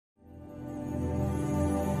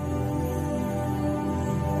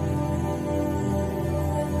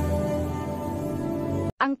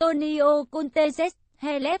Antonio Conte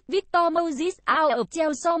has left Victor Moses out of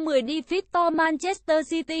Chelsea 10 defeat to Manchester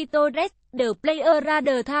City Torres. The player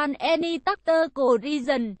rather than any tactical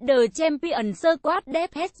reason, the champion squad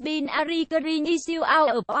depth has been a recurring issue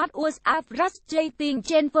out of what was a frustrating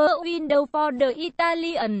transfer window for the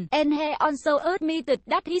Italian, and he also admitted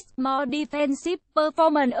that his more defensive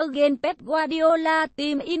performance against Pep Guardiola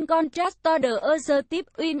team in contrast to the assertive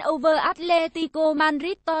win over Atletico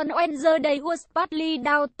Madrid on Wednesday was partly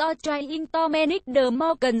down to trying to manage the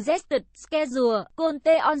more congested schedule.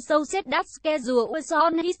 Conte also said that schedule was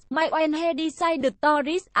on his mind when he decided to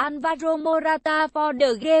risk Alvaro Morata for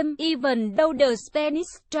the game, even though the Spanish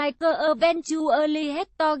striker eventually had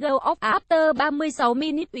to go off after 36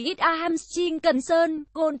 minutes with a hamstring concern.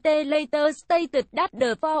 Conte later stated that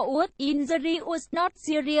the forward injury was not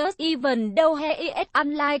serious, even though he is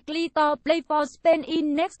unlikely to play for Spain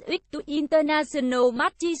in next week to international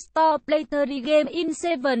matches. To play 3 games in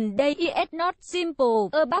 7 days is not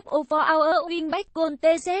simple. Above all, for our wingback,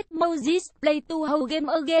 Conte said Moses played 2 whole games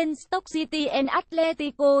against Stoke City and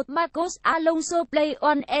Atletico. Marcos Alonso played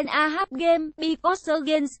 1.5 games because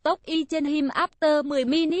against Stoke he changed him after 10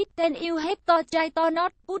 minutes. Then you have to try to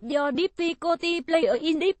not put your difficulty player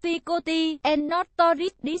in difficulty and not to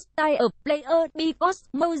risk this type of player, because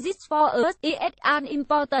Moses for us is an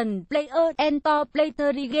important player, and to play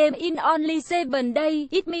 3 games in only 7 days,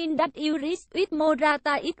 it means that you risk. With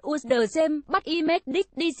Morata it was the same, but he made this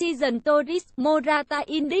decision to risk Morata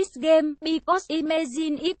in this game, because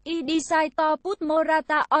imagine if he decide to put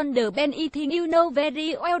Morata on the bench. I think you know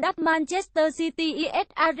very well that Manchester City is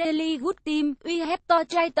a really good team. We have to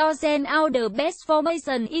try to send out the best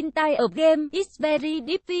formation in type of game. It's very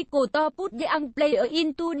difficult to put young player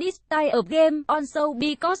into this type of game. Also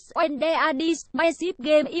because when there are this massive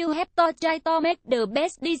game, you have to try to make the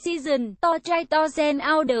best decision, to try to send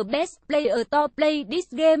out the best player to play this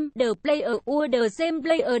game. The player were the same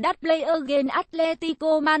player that play against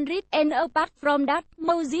Atletico Madrid, and apart from that,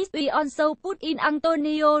 Moses we also put in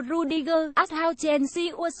Antonio Rudiger. As how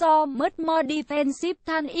Chelsea was so much more defensive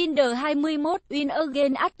than in the 21 win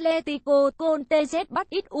against Atletico. Conte said, but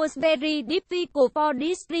it was very difficult for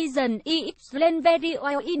this reason. He explained very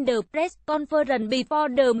well in the press conference before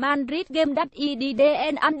the Madrid game that he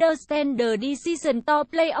didn't understand the decision to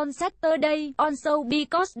play on Saturday. Also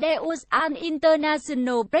because there was an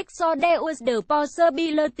international break, so there was the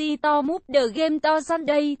possibility to move the game to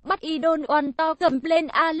Sunday. But he don't want to complain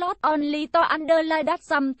a lot, only to underline that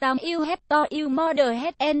sometimes you have to use more the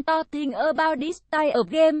head and to think about this type of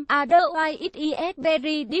game, otherwise it is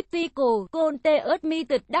very difficult. Conte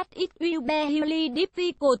admitted that it will be really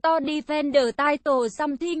difficult to defend the title,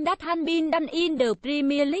 something that had been done in the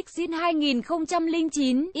Premier League since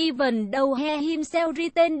 2009. Even though he himself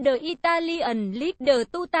retained the Italian league, the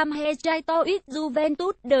 2 times he tried to with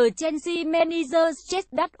Juventus, the Chelsea manager said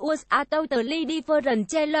that was a totally different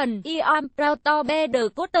challenge. I am proud to be the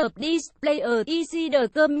coach of this player. I see the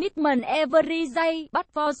commitment every day, but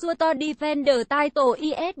for sure to defend the title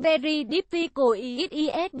is very difficult. It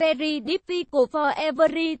is very difficult for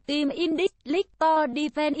every team in this league to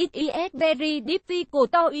defend. It is very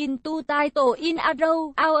difficult to win 2 titles in a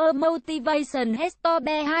row. Our motivation has to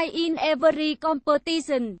be high in every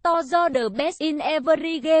competition, to show the best in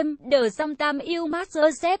every game. Sometimes you must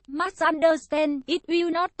accept, must understand, it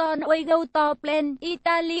will not always go to plan.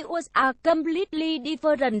 Italy was a completely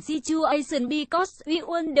different situation because we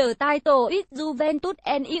won the title with Juventus,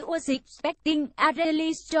 and it was expecting a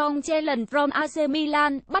really strong challenge from AC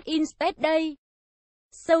Milan, but instead they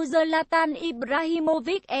so Zlatan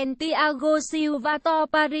Ibrahimovic and Thiago Silva to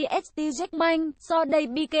Paris Saint-Germain, so they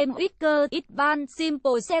became weaker. It was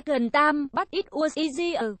simple second time, but it was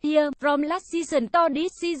easier here. From last season to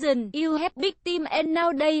this season, you have big team and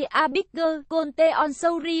now they are bigger. Conte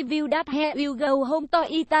also revealed that he will go home to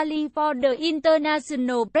Italy for the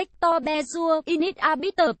international break to be sure. In it a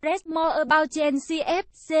bitter press more about Chelsea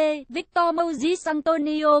FC. Victor Moses,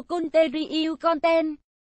 Antonio Conte review content.